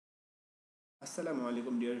আসসালামু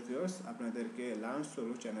আলাইকুম dear viewers, আপনাদেরকে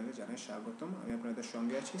LearnSolo চ্যানেলে জানাই স্বাগতম। আমি আপনাদের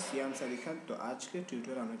সঙ্গে আছি সিয়াম সাদি খান। তো আজকে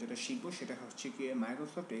টিউটোরিয়াল আমরা যেটা শিখবো সেটা হচ্ছে কি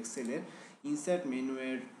মাইক্রোসফট এক্সেলের ইনসার্ট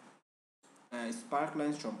মেনুয়ের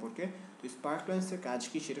স্পার্কলাইন্স সম্পর্কে। তো স্পার্কলাইন্সের কাজ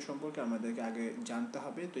কি সেটা সম্পর্কে আমাদেরকে আগে জানতে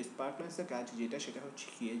হবে। তো স্পার্কলাইন্সের কাজ যেটা সেটা হচ্ছে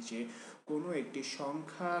কি যে কোনো একটি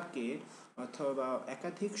সংখ্যাকে অথবা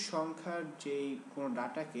একাধিক সংখ্যার যেই কোনো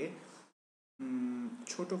ডাটাকে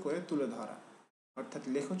ছোট করে তুলে ধরা, অর্থাৎ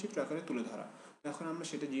লেখচিত্র আকারে তুলে ধরা। এখন আমরা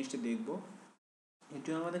সেটা জিনিসটা দেখব। এর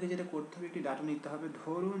জন্য আমাদেরকে যেটা করতে হবে, একটি ডাটা নিতে হবে।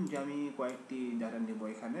 ধরুন যে আমি কয়েকটি ডাটা নেব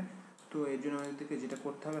এখানে। তো এর জন্য আমাদেরকে যেটা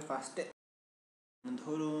করতে হবে, ফার্স্টে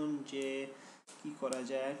ধরুন যে কি করা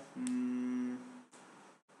যায়,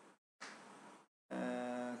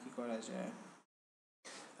 কি করা যায়,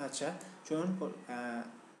 আচ্ছা চলুন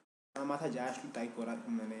আমার মাথায় যা আসলো তাই করা,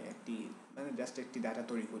 জাস্ট একটি ডাটা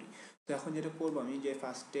তৈরি করি। তো এখন যেটা করবো আমি, যে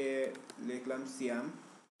ফার্স্টে লিখলাম সিয়াম,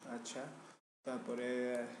 আচ্ছা, তারপরে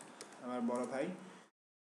আমার বড় ভাই,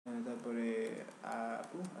 তারপরে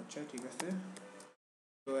আপু, আচ্ছা ঠিক আছে।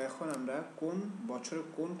 তো এখন আমরা কোন বছরে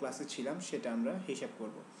কোন ক্লাসে ছিলাম সেটা আমরা হিসাব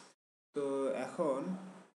করব। তো এখন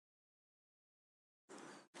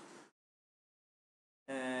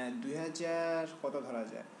 2000 কত ধরা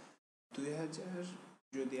যায়, 2000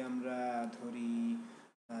 যদি আমরা ধরি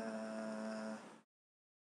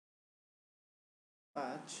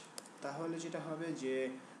 5, তাহলে যেটা হবে যে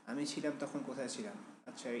আমি ছিলাম তখন কোথায় ছিলাম।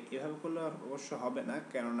 আচ্ছা, এভাবে করলে অবশ্য হবে না,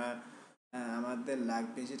 কেননা আমাদের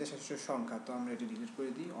লাগবে যেটা সেটা সংখ্যা। তো আমরা এটা ডিলিট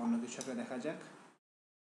করে দিই, অন্য কিছু একটা দেখা যাক।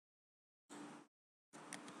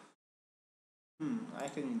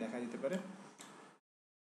 আরেকটা জিনিস দেখা যেতে পারে।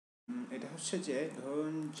 এটা হচ্ছে যে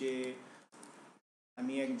ধরুন যে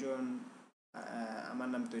আমি একজন, আমার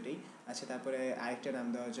নাম তো এটাই। আচ্ছা, তারপরে আরেকটা নাম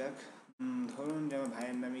দেওয়া যাক। ধরুন যে আমার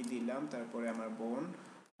ভাইয়ের নামই দিলাম, তারপরে আমার বোন।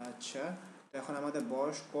 আচ্ছা, তো এখন আমাদের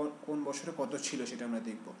বয়স কোন বছরে কত ছিল সেটা আমরা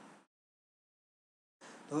দেখব।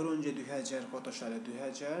 ধরুন যে 2000 কত সালে,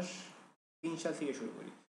 2003 সাল থেকে শুরু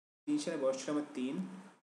করি। 3 সালে বয়স ছিল আমার 3।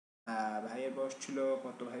 ভাইয়ের বয়স ছিল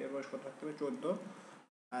কত, ভাইয়ের বয়স কত থাকতে হবে, 14।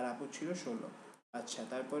 আর আপুর ছিল 16। আচ্ছা,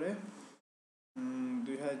 তারপরে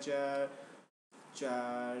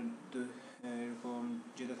 2004 এরকম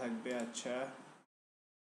যেতে থাকবে। আচ্ছা,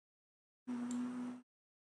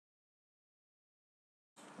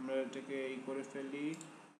 আমরা এটাকে এই করে ফেলি,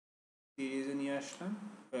 সিরিজে নিয়ে আসলাম,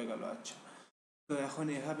 হয়ে গেল। আচ্ছা, তো এখন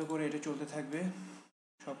এভাবে করে এটা চলতে থাকবে,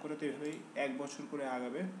 সব করে তো এভাবেই 1 বছর করে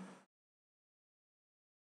আগাবে।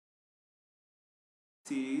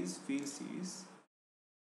 সিরিজ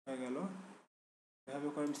হয়ে গেল। এভাবে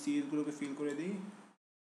করে আমি সিরিজগুলোকে ফিল করে দিই।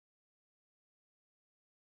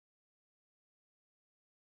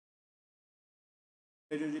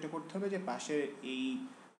 এই জন্য যেটা করতে হবে যে পাশে এই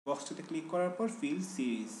বক্সটাতে ক্লিক করার পর ফিল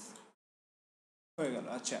সিরিজ হয়ে গেল।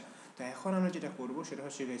 আচ্ছা, তো এখন আমরা যেটা করব সেটা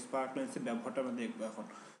হচ্ছে স্পার্কলাইন্সের ব্যবহারটা আমরা দেখবো এখন।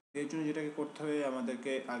 এর জন্য যেটাকে করতে হবে,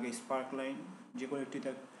 আমাদেরকে আগে স্পার্কলাইন যে কোনো একটিতে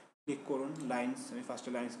ক্লিক করুন। লাইন্স, আমি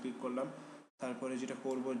ফার্স্টে লাইন্স ক্লিক করলাম। তারপরে যেটা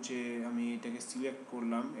করব যে আমি এটাকে সিলেক্ট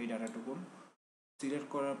করলাম, এই ডাটাটুকুন সিলেক্ট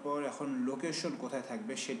করার পর এখন লোকেশন কোথায়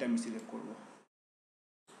থাকবে সেটা আমি সিলেক্ট করব।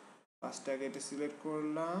 ফার্স্টে আগে এটা সিলেক্ট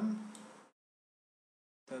করলাম,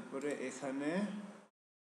 তারপরে এখানে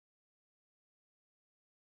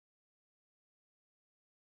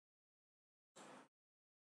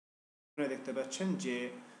আপনারা দেখতে পাচ্ছেন যে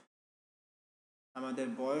আমাদের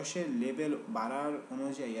বয়সের লেভেল বাড়ার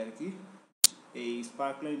অনুযায়ী আর কি এই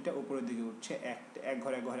স্পার্কলাইনটা উপরের দিকে উঠছে, এক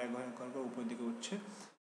ঘর এক ঘর এক ঘর এক ঘর করে উপরের দিকে উঠছে।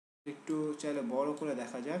 একটু চাইলে বড় করে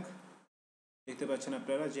দেখা যাক, দেখতে পাচ্ছেন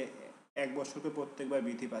আপনারা যে 1 বছরকে প্রত্যেকবার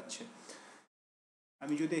বৃদ্ধি পাচ্ছে।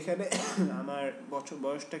 আমি যদি এখানে আমার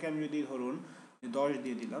বয়সটাকে আমি যদি ধরুন 10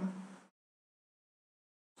 দিয়ে দিলাম,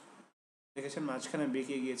 দেখেছেন মাঝখানে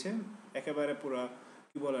বেঁকে গিয়েছে, একেবারে পুরো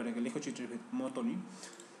কি বলে এটাকে লেখচিত্রের মতনই।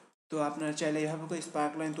 তো আপনারা চাইলে এইভাবে করে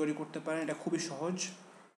স্পার্কলাইন তৈরি করতে পারেন। এটা খুবই সহজ,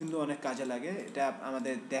 কিন্তু অনেক কাজে লাগে। এটা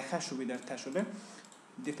আমাদের দেখার সুবিধার্থে আসলে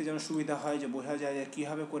দেখতে যেন সুবিধা হয়, যে বোঝা যায় যে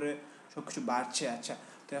কীভাবে করে সব কিছু বাড়ছে। আচ্ছা,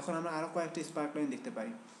 তো এখন আমরা আরও কয়েকটি স্পার্কলাইন দেখতে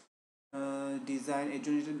পারি। ডিজাইন, এর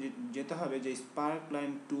জন্য যেতে হবে যে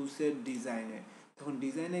স্পার্কলাইন টুলসের ডিজাইনে। তখন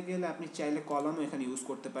ডিজাইনে গেলে আপনি চাইলে কলামও এখানে ইউজ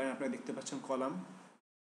করতে পারেন। আপনারা দেখতে পাচ্ছেন কলাম,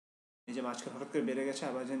 এই যে মাঝখানে হঠাৎ করে বেড়ে গেছে,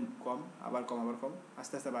 আবার যেন কম, আবার কম, আবার কম,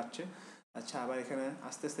 আস্তে আস্তে বাড়ছে। আচ্ছা, আবার এখানে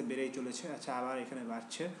আস্তে আস্তে বেড়েই চলেছে। আচ্ছা, আবার এখানে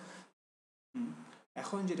বাড়ছে।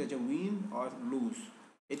 এখন যেটা যে উইন অর লুজ,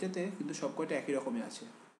 এটাতে কিন্তু সবকটা একই রকমই আছে।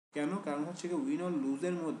 কেন? কারণ হচ্ছে কি উইন অর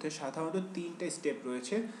লুজের মধ্যে সাধারণত 3টা স্টেপ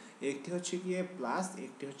রয়েছে। একটি হচ্ছে গিয়ে প্লাস,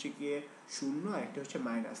 একটি হচ্ছে গিয়ে শূন্য, আর একটি হচ্ছে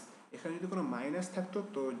মাইনাস। এখানে যদি কোনো মাইনাস থাকতো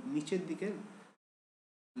তো নিচের দিকে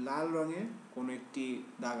লাল রঙে কোনো একটি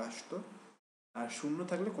দাগ আসতো, আর শূন্য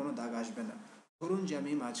থাকলে কোনো দাগ আসবে না। ধরুন যে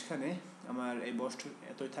আমি মাঝখানে আমার এই বক্সটা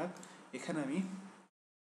এতই থাক, এখানে আমি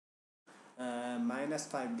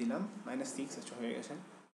 -5 দিলাম, -6 আচ্ছা হয়ে গেছে।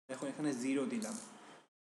 এখন এখানে 0 দিলাম,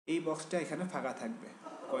 এই বক্সটা এখানে ফাঁকা থাকবে।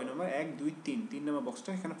 কয় নম্বর? 1 2 3, 3 নম্বর বক্সটা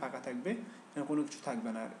এখানে ফাঁকা থাকবে, এখানে কোনো কিছু থাকবে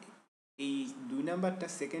না। আর এই 2 নাম্বারটা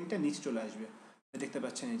সেকেন্ডটা নিচে চলে আসবে, দেখতে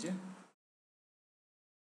পাচ্ছেন এই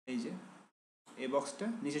যে এই বক্সটা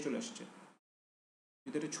নিচে চলে আসছে।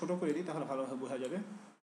 যদি এটা ছোটো করে দিই তাহলে ভালোভাবে বোঝা যাবে।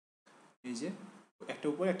 এই যে একটা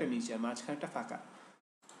উপরে একটা নিচে আর মাঝখানটা ফাঁকা।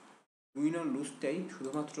 উইন আর লুজটাই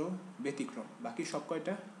শুধুমাত্র ব্যতিক্রম, বাকি সব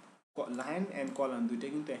কয়টা লাইন অ্যান্ড কলাম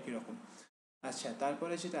দুইটাই কিন্তু একই রকম। আচ্ছা,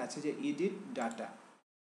 তারপরে যেটা আছে যে এডিট ডাটা,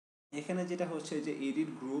 এখানে যেটা হচ্ছে যে edit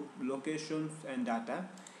group locations and data,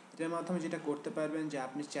 এটার মাধ্যমে যেটা করতে পারবেন যে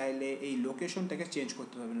আপনি চাইলে এই লোকেশনটাকে চেঞ্জ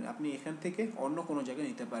করতে পারবেন, আপনি এখান থেকে অন্য কোনো জায়গায়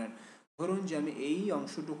নিতে পারেন। ধরুন যে আমি এই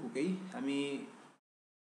অংশটুকুকেই আমি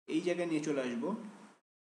এই জায়গায় নিয়ে চলে আসবো,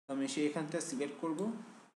 আমি সেই এখানটা সিলেক্ট করব,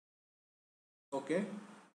 ওকে,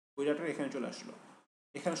 ওই ডাটা এখানে চলে আসলো।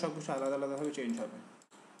 এখানে সব কিছু আলাদা আলাদাভাবে চেঞ্জ হবে।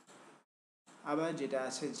 আবার যেটা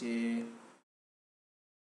আছে যে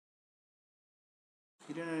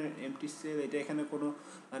এমটি সেল, এটা এখানে কোনো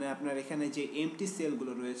মানে আপনার এখানে যে এমটি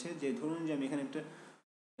সেলগুলো রয়েছে, যে ধরুন যে আমি এখানে একটা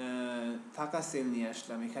ফাঁকা সেল নিয়ে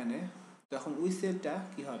আসলাম এখানে, তখন ওই সেলটা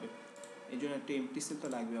কি হবে, এই জন্য একটা এমটি সেল তো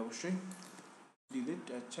লাগবে অবশ্যই। ডিলিট,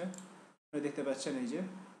 আচ্ছা দেখতে পাচ্ছেন এই যে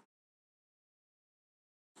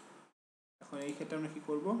এখন এই ক্ষেত্রে আমরা কি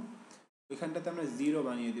করব, ওইখানটাতে আমরা 0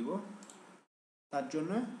 বানিয়ে দিব। তার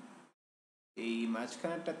জন্য এই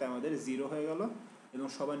মাঝখানেরটাতে আমাদের 0 হয়ে গেল এবং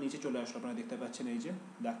সবার নিচে চলে আসলো, আপনারা দেখতে পাচ্ছেন এই যে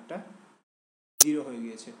দাগটা 0 হয়ে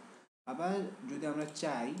গিয়েছে। আবার যদি আমরা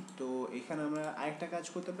চাই তো এখানে আমরা আরেকটা কাজ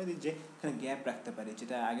করতে পারি, যে এখানে গ্যাপ রাখতে পারি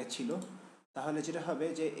যেটা আগে ছিল। তাহলে যেটা হবে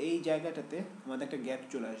যে এই জায়গাটাতে আমাদের একটা গ্যাপ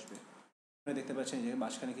চলে আসবে, আপনারা দেখতে পাচ্ছেন যে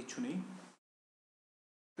মাঝখানে কিছু নেই।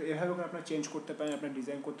 তো এভাবে করে আপনারা চেঞ্জ করতে পারেন, আপনার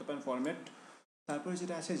ডিজাইন করতে পারেন ফরম্যাট। তারপরে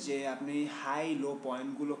যেটা আছে যে আপনি হাই লো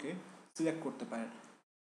পয়েন্টগুলোকে সিলেক্ট করতে পারেন।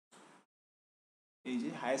 এই যে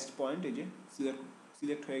হাইয়েস্ট পয়েন্ট, এই যে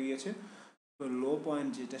সিলেক্ট হয়ে গিয়েছে। তো লো পয়েন্ট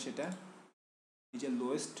যেটা সেটা এই যে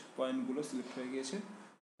লোয়েস্ট পয়েন্টগুলো সিলেক্ট হয়ে গিয়েছে।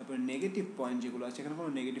 তারপরে নেগেটিভ পয়েন্ট যেগুলো আছে, এখানে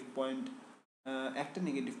কোনো নেগেটিভ পয়েন্ট, একটা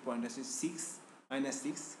নেগেটিভ পয়েন্ট আছে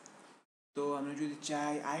 -6। তো আমরা যদি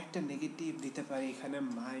চাই আরেকটা নেগেটিভ দিতে পারি, এখানে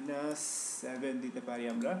 -7 দিতে পারি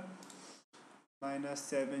আমরা।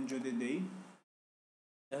 -7 যদি দেই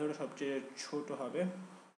তাহলে ওটা সবচেয়ে ছোট হবে।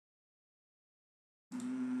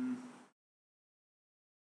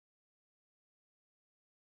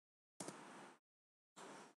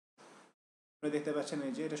 দেখতে পাচ্ছেন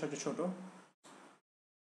এই যে এটা সবচেয়ে ছোট।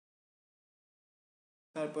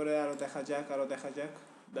 তারপরে আরও দেখা যাক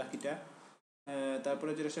বাকিটা।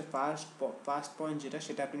 তারপরে যেটা হচ্ছে ফার্স্ট পয়েন্ট যেটা,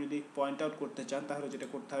 সেটা আপনি যদি পয়েন্ট আউট করতে চান তাহলে যেটা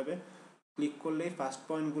করতে হবে, ক্লিক করলেই ফার্স্ট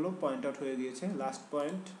পয়েন্টগুলো পয়েন্ট আউট হয়ে গিয়েছে, লাস্ট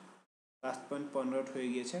পয়েন্ট পয়েন্ট আউট হয়ে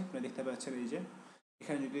গিয়েছে, আপনি দেখতে পাচ্ছেন এই যে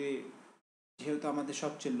এখানে যদি, যেহেতু আমাদের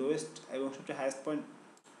সবচেয়ে লোয়েস্ট এবং সবচেয়ে হাইয়েস্ট পয়েন্ট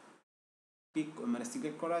ক্লিক মানে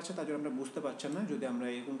সিলেক্ট করা আছে, তার জন্য আমরা বুঝতে পারছেন না। যদি আমরা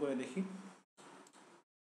এরকম করে দেখি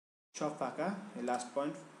সব ফাঁকা, লাস্ট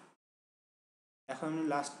পয়েন্ট, এখন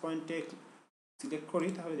লাস্ট পয়েন্টে সিলেক্ট করি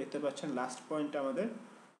তাহলে দেখতে পাচ্ছেন লাস্ট পয়েন্টটা আমাদের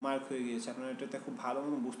মার্ক হয়ে গিয়েছে। আপনারা এটাতে খুব ভালো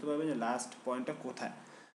মতো বুঝতে পারবেন যে লাস্ট পয়েন্টটা কোথায়।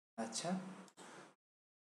 আচ্ছা,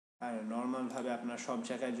 আর নর্মালভাবে আপনার সব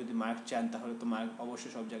জায়গায় যদি মার্ক চান তাহলে তো মার্ক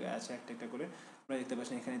অবশ্যই সব জায়গায় আছে একটা একটা করে। আপনারা দেখতে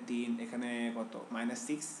পাচ্ছেন এখানে 3, এখানে কত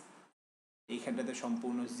 -6, এইখানটাতে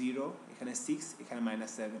সম্পূর্ণ 0, এখানে 6, এখানে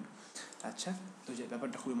 -7। আচ্ছা, তো যে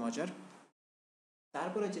ব্যাপারটা খুবই মজার।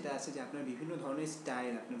 তারপরে যেটা আছে যে আপনার বিভিন্ন ধরনের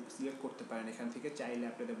স্টাইল আপনি সিলেক্ট করতে পারেন এখান থেকে, চাইলে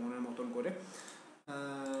আপনাদের মনের মতন করে।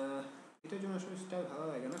 এটার জন্য আসলে স্টাইল ভালো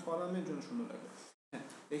লাগে না, কলামের জন্য সুন্দর লাগে। হ্যাঁ,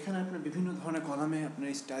 এখানে আপনার বিভিন্ন ধরনের কলামে আপনার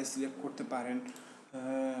স্টাইল সিলেক্ট করতে পারেন,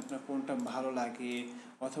 আপনার কোনটা ভালো লাগে।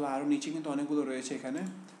 অথবা আরও নিচে কিন্তু অনেকগুলো রয়েছে এখানে।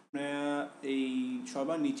 এই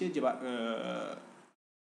সবার নিচে যে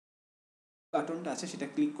বাটনটা আছে সেটা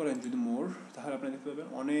ক্লিক করেন যদি মোর, তাহলে আপনি দেখতে পাবেন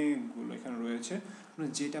অনেকগুলো এখানে রয়েছে। আপনার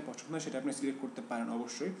যেটা পছন্দ হয় সেটা আপনি সিলেক্ট করতে পারেন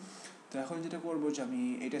অবশ্যই। তো এখন যেটা করবো যে আমি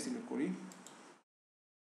এটা সিলেক্ট করি,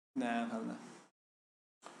 না ভালো না,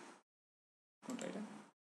 কোনটা এটা,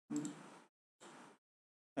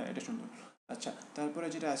 হ্যাঁ এটা সুন্দর। আচ্ছা, তারপরে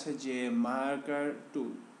যেটা আছে যে মার্কার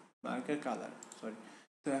টুল, মার্কার কালার, সরি।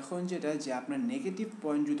 তো এখন যেটা যে আপনার নেগেটিভ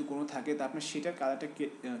পয়েন্ট যদি কোনো থাকে তা আপনি সেটার কালারটা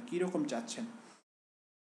কীরকম চাচ্ছেন।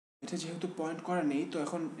 এটা যেহেতু পয়েন্ট করা নেই তো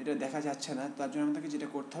এখন এটা দেখা যাচ্ছে না, তার জন্য আমাদেরকে যেটা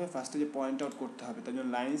করতে হবে ফার্স্টে যে পয়েন্ট আউট করতে হবে। তার জন্য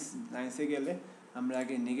লাইন্সে গেলে আমরা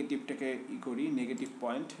আগে নেগেটিভটাকে করি, নেগেটিভ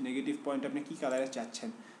পয়েন্ট আপনি কী কালারে চাচ্ছেন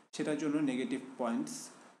সেটার জন্য নেগেটিভ পয়েন্টস।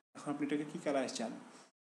 এখন আপনি এটাকে কী কালারে চান,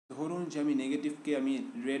 ধরুন যে আমি নেগেটিভকে আমি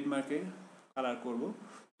রেড মার্কে কালার করব।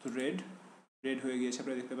 তো রেড হয়ে গিয়েছে,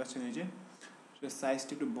 আপনারা দেখতে পাচ্ছেন এই যে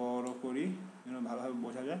সাইজটা একটু বড় করি যেন ভালোভাবে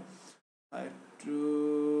বোঝা যায়। আর একটু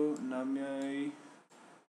নামিয়ে,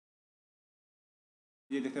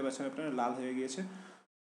 যে দেখতে পাচ্ছেন আপনারা লাল হয়ে গিয়েছে।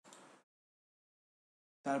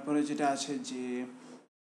 তারপরে যেটা আছে যে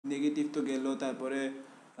নেগেটিভ তো গেল, তারপরে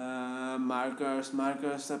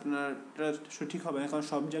মার্কার্স আপনার সঠিক হবে না, কারণ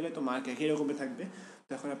সব জায়গায় তো মার্ক একই রকমের থাকবে।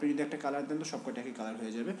 তখন আপনি যদি একটা কালার দেন তো সবকটা একই কালার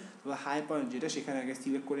হয়ে যাবে। তবে হাই পয়েন্ট যেটা, সেখানে আগে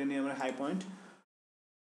সিলেক্ট করে নিই আমরা হাই পয়েন্ট।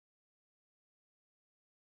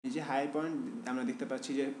 এই যে হাই পয়েন্ট আমরা দেখতে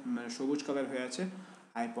পাচ্ছি যে মানে সবুজ কালার হয়ে আছে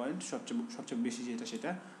হাই পয়েন্ট, সবচেয়ে বেশি যেটা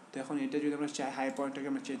সেটা। তো এখন এটা যদি আমরা চাই হাই পয়েন্টটাকে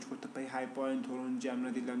আমরা চেঞ্জ করতে পারি, হাই পয়েন্ট ধরুন যে আমরা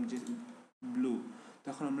দিলাম যে ব্লু,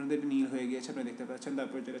 তখন আমাদের নীল হয়ে গিয়েছে আপনারা দেখতে পাচ্ছেন।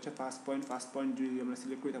 তারপর যেটা হচ্ছে ফার্স্ট পয়েন্ট যদি আমরা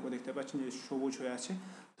সিলেক্ট করি, তারপর দেখতে পাচ্ছেন যে সবুজ হয়ে আছে।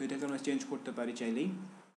 তো এটাকে আমরা চেঞ্জ করতে পারি চাইলেই।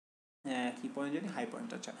 কি পয়েন্ট জানি, হাই পয়েন্ট,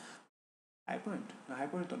 আচ্ছা হাই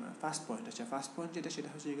পয়েন্ট তো না, ফার্স্ট পয়েন্ট, আচ্ছা ফার্স্ট পয়েন্ট যেটা সেটা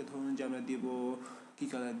হচ্ছে ধরুন যে আমরা দিব কী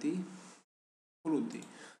কালার দিই, হলুদ দিই।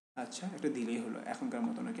 আচ্ছা, একটা দিলেই হলো এখনকার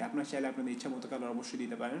মতো নাকি। আপনার চাইলে আপনাদের ইচ্ছা মতো কালার অবশ্যই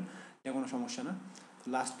দিতে পারেন, এটা কোনো সমস্যা না।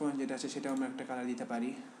 লাস্ট পয়েন্ট যেটা আছে সেটাও আমরা একটা কালার দিতে পারি,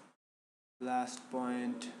 লাস্ট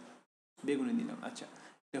পয়েন্ট বেগুনি দিলাম, আচ্ছা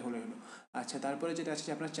এটা হলো। আচ্ছা, তারপরে যেটা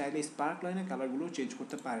আছে আপনারা চাইলে স্পার্ক লাইনের কালারগুলো চেঞ্জ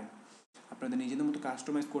করতে পারেন, আপনাদের নিজেদের মতো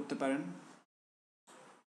কাস্টমাইজ করতে পারেন।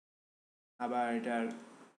 আবার এটার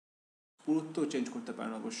পুরুত্ব চেঞ্জ করতে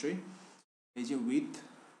পারেন অবশ্যই। এই যে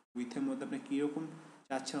উইথের মধ্যে আপনি কীরকম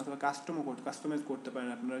চাচ্ছেন, অথবা কাস্টমাইজ করতে পারেন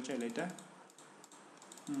আপনারা চাইলে এটা।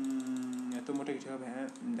 এত মোটা কিছু হবে, হ্যাঁ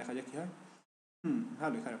দেখা যাক কী হয়।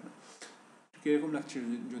 ভালোই, খারাপ না, কীরকম লাগছে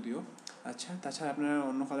যদিও। আচ্ছা, তাছাড়া আপনারা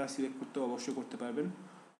অন্য কালার সিলেক্ট করতে অবশ্যই করতে পারবেন।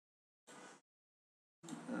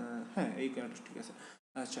 হ্যাঁ, এই কালারটা ঠিক আছে।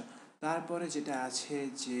 আচ্ছা, তারপরে যেটা আছে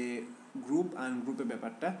যে গ্রুপ আনগ্রুপের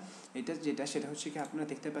ব্যাপারটা, সেটা হচ্ছে কি আপনারা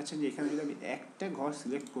দেখতে পাচ্ছেন যে এখানে যদি আমি একটা ঘর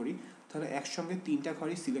সিলেক্ট করি, তাহলে একসঙ্গে তিনটা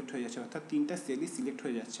ঘরই সিলেক্ট হয়ে যাচ্ছে, অর্থাৎ তিনটা সেলই সিলেক্ট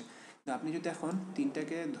হয়ে যাচ্ছে। আপনি যদি এখন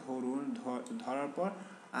তিনটাকে ধরার পর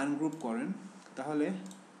আনগ্রুপ করেন, তাহলে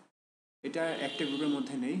এটা একটা গ্রুপের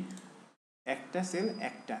মধ্যে নেই, একটা সেল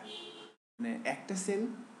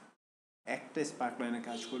একটা স্পার্ক লাইনে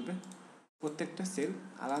কাজ করবে, প্রত্যেকটা সেল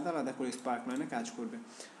আলাদা আলাদা করে স্পার্ক লাইনে কাজ করবে।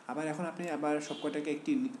 আবার এখন আপনি আবার সবকটাকে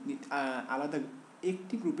আলাদা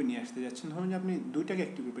একটি গ্রুপে নিয়ে আসতে যাচ্ছেন, ধরুন যে আপনি দুইটাকে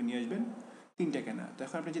একটি গ্রুপে নিয়ে আসবেন, তিনটাকে না। তো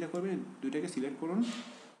এখন আপনি যেটা করবেন, দুইটাকে সিলেক্ট করুন,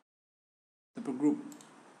 তারপর গ্রুপ।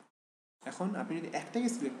 এখন আপনি যদি একটাকে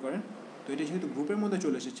সিলেক্ট করেন, তো এটা যেহেতু গ্রুপের মধ্যে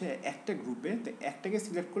চলে এসেছে একটা গ্রুপে, তো একটাকে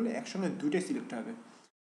সিলেক্ট করলে একসঙ্গে দুইটাই সিলেক্ট হবে।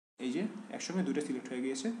 এই যে একসঙ্গে দুইটা সিলেক্ট হয়ে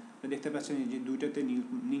গিয়েছে, দেখতে পাচ্ছেন এই যে দুইটাতে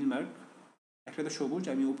নীল মার্ক, একটাতে সবুজ।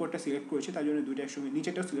 আমি উপরটা সিলেক্ট করেছি, তার জন্য দুইটা একসঙ্গে,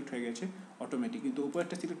 নিচেটাও সিলেক্ট হয়ে গেছে অটোমেটিক, কিন্তু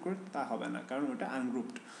উপরটা সিলেক্ট করে তা হবে না, কারণ ওটা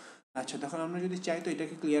আনগ্রুপড। আচ্ছা, তখন আমরা যদি চাই তো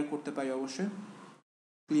এটাকে ক্লিয়ার করতে পারি অবশ্যই।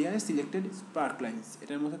 ক্লিয়ার সিলেক্টেড স্পার্ক লাইন্স,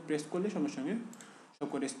 এটার মধ্যে প্রেস করলে সঙ্গে সঙ্গে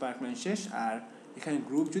সবকটা স্পার্ক লাইন শেষ। আর এখানে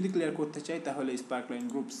গ্রুপ যদি ক্লিয়ার করতে চাই, তাহলে স্পার্ক লাইন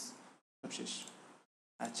গ্রুপস, সব শেষ।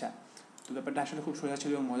 আচ্ছা, তো ব্যাপারটা আসলে খুব সোজা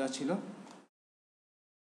ছিল এবং মজা ছিল।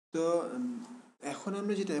 তো এখন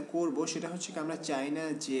আমরা যেটা করব সেটা হচ্ছে কি, আমরা চাই না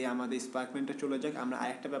যে আমাদের স্পার্কলাইনটা চলে যাক, আমরা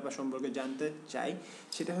আরেকটা ব্যাপার সম্পর্কে জানতে চাই।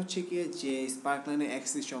 সেটা হচ্ছে কি যে স্পার্কলাইনের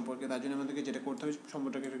অ্যাক্সিস সম্পর্কে। তার জন্য আমাদেরকে যেটা করতে হবে,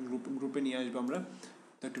 সম্পর্কে একটা গ্রুপে নিয়ে আসবো আমরা।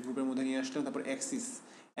 তো একটা গ্রুপের মধ্যে নিয়ে আসলাম, তারপর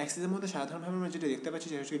অ্যাক্সিসের মধ্যে সাধারণভাবে আমরা যেটা দেখতে পাচ্ছি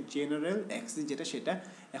সেটা হচ্ছে জেনারেল অ্যাক্সিস, যেটা সেটা।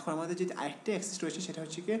 এখন আমাদের যে আরেকটা অ্যাক্সিস রয়েছে সেটা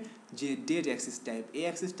হচ্ছে কি যে ডেট অ্যাক্সিস টাইপ। এই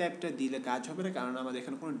অ্যাক্সিস টাইপটা দিলে কাজ হবে না, কারণ আমাদের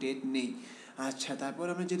এখানে কোনো ডেট নেই। আচ্ছা, তারপর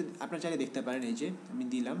আমরা যেটা আপনারা চাইলে দেখতে পারেন, এই যে আমি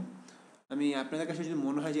দিলাম, আমি আপনাদের কাছে যদি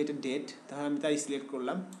মনে হয় যে এটা ডেট, তাহলে আমি তাই সিলেক্ট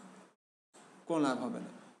করলাম, কোনো লাভ হবে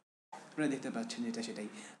না। আপনারা দেখতে পাচ্ছেন যেটা সেটাই।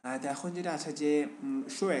 তো এখন যেটা আছে যে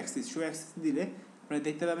শো অ্যাক্সিস দিলে আপনারা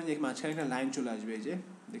দেখতে পাবেন যে মাঝখানে একটা লাইন চলে আসবে, এই যে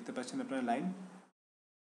দেখতে পাচ্ছেন আপনারা লাইন।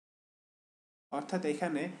 অর্থাৎ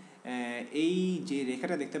এখানে এই যে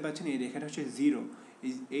রেখাটা দেখতে পাচ্ছেন, এই রেখাটা হচ্ছে জিরো,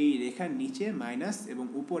 এই রেখার নিচে মাইনাস এবং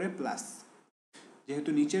উপরে প্লাস। যেহেতু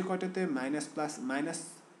নিচের কয়টাতে মাইনাস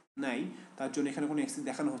নাই, তার জন্য এখানে কোনো এক্সিস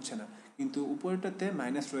দেখানো হচ্ছে না, কিন্তু উপরেরটাতে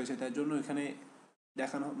মাইনাস রয়েছে, তার জন্য এখানে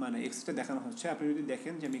দেখানো, মানে এক্সিসটা দেখানো হচ্ছে। আপনি যদি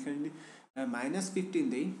দেখেন যে আমি এখানে যদি -15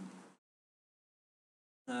 দিই,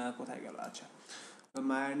 কোথায় গেল, আচ্ছা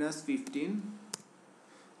 -15,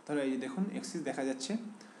 তাহলে এই যে দেখুন এক্সিস দেখা যাচ্ছে।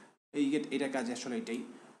 এটা কাজ আসলে এটাই।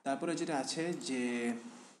 তারপরে যেটা আছে যে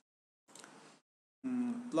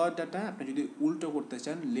প্লট ডাটা, আপনি যদি উল্টো করতে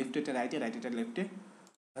চান, লেফট এটা রাইটে, রাইট এটা লেফটে,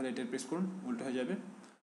 তাহলে এটা প্রেস করুন, উল্টো হয়ে যাবে।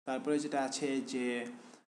 তারপরে যেটা আছে যে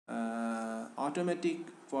automatic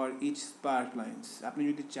for each spark lines, আপনি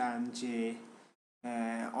যদি চান যে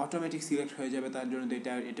অটোমেটিক সিলেক্ট হয়ে যাবে, তার জন্য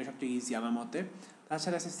এটা সবচেয়ে ইজি আমার মতে।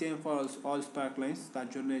 তাছাড়া আছে same for all spark lines, তার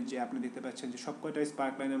জন্য যে আপনি দেখতে পাচ্ছেন যে সবকটা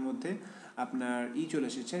স্পার্ক লাইনের মধ্যে আপনার চলে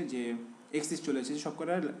এসেছে, যে এক্সিস চলে এসেছে,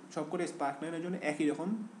 সবকটা স্পার্ক লাইনের জন্য একই রকম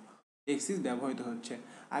এক্সিস ব্যবহৃত হচ্ছে।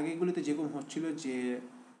 আগেগুলোতে যেরকম হচ্ছিল যে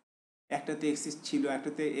একটাতে এক্সিস ছিল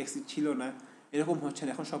একটাতে এক্সিস ছিল না, এরকম হচ্ছে না,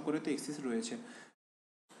 এখন সবকটাতে এক্সিস রয়েছে।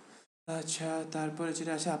 আচ্ছা, তারপরে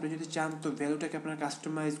যেটা আছে, আপনি যদি চান তো ভ্যালুটাকে আপনার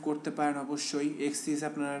কাস্টমাইজ করতে পারেন, অবশ্যই এক্সিস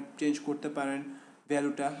আপনার চেঞ্জ করতে পারেন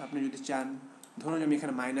ভ্যালুটা আপনি যদি চান। ধরুন আমি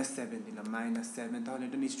এখানে -7 দিলাম, -7, তাহলে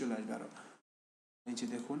এটা নিচে চলে আসবে আরও নিচে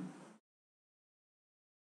দেখুন,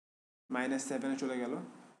 -7 চলে গেল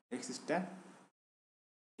এক্সিসটা।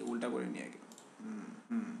 উল্টা করে নিয়ে আগে। হুম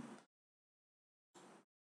হুম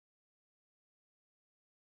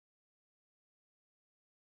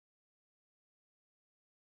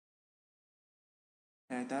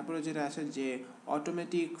হ্যাঁ, তারপরে যেটা আছে যে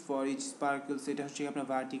অটোমেটিক ফর ইচ স্পার্কল, সেটা হচ্ছে আপনার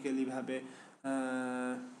ভার্টিক্যালি ভাবে।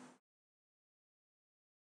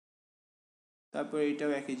 তারপরে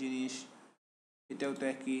এটাও একই জিনিস, এটাও তো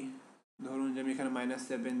একই। ধরুন যে আমি এখানে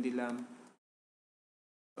 -7 দিলাম।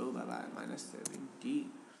 ও বাবা, -70,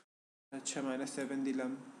 আচ্ছা -7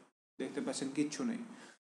 দিলাম, দেখতে পাচ্ছেন কিচ্ছু নেই,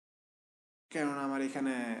 কেননা আমার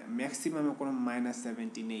এখানে ম্যাক্সিমামে কোনো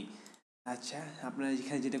 -70 নেই। আচ্ছা, আপনারা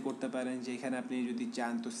এখানে যেটা করতে পারেন যে এখানে আপনি যদি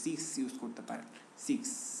চান তো 6 ইউজ করতে পারেন। 6,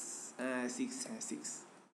 6, হ্যাঁ 6,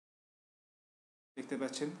 দেখতে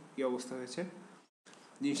পাচ্ছেন কি অবস্থা হয়েছে,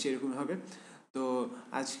 জিনিসটা এরকম হবে। তো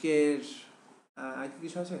আজকের আর কি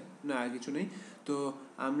কিছু আছে? না, আর কিছু নেই। তো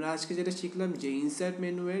আমরা আজকে যেটা শিখলাম যে ইনসার্ট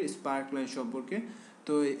মেনুয়ের স্পার্কলাইন সম্পর্কে।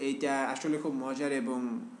 তো এইটা আসলে খুব মজার এবং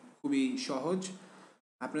খুবই সহজ।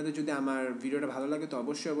 আপনাদের যদি আমার ভিডিওটা ভালো লাগে তো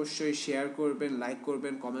অবশ্যই অবশ্যই শেয়ার করবেন, লাইক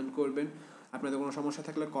করবেন, কমেন্ট করবেন। আপনাদের কোনো সমস্যা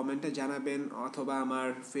থাকলে কমেন্টে জানাবেন, অথবা আমার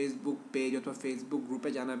ফেসবুক পেজ অথবা ফেসবুক গ্রুপে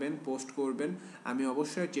জানাবেন, পোস্ট করবেন। আমি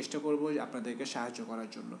অবশ্যই চেষ্টা করব আপনাদেরকে সাহায্য করার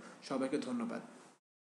জন্য। সবাইকে ধন্যবাদ।